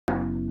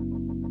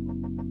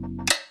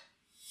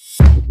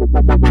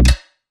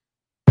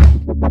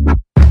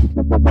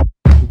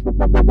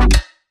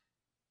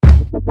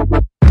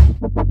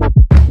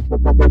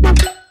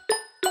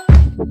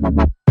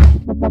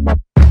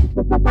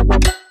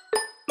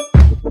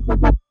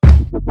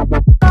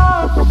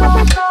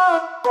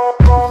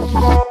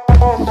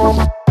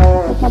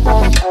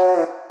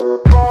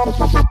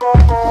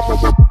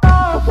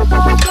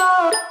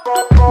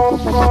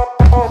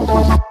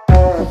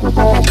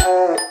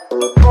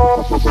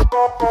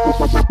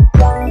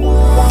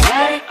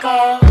Let it go,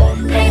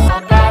 make my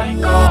body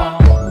go.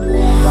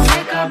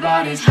 Take our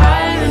bodies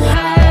higher and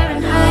higher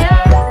and higher.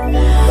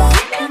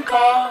 We can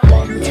go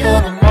till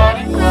the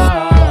morning glow.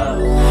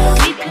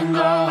 We can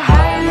go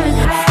higher and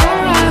higher.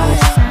 Before I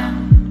was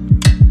found,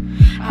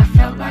 I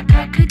felt like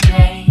I could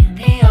gain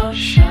the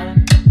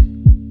ocean.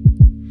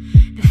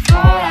 Before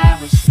I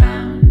was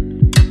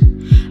found,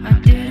 I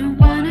didn't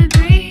wanna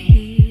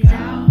breathe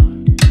out.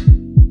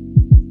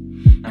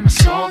 And my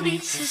soul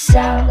beats a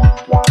sound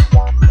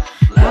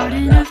loud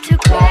enough to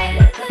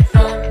quiet the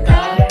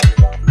thunder.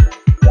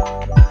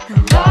 The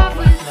love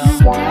with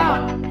no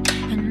doubt,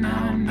 and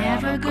I'm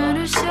never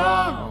gonna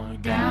slow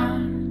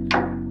down.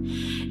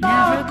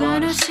 Never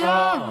gonna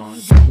slow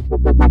down.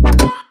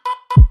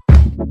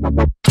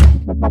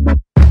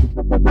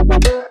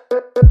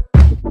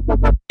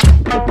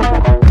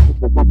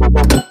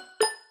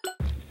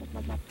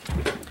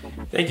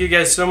 Thank you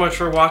guys so much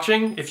for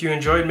watching. If you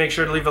enjoyed, make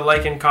sure to leave a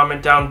like and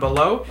comment down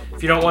below.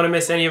 If you don't want to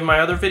miss any of my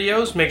other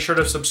videos, make sure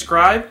to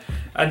subscribe.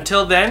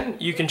 Until then,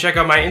 you can check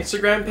out my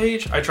Instagram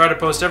page. I try to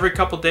post every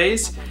couple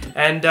days,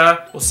 and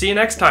we'll see you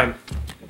next time.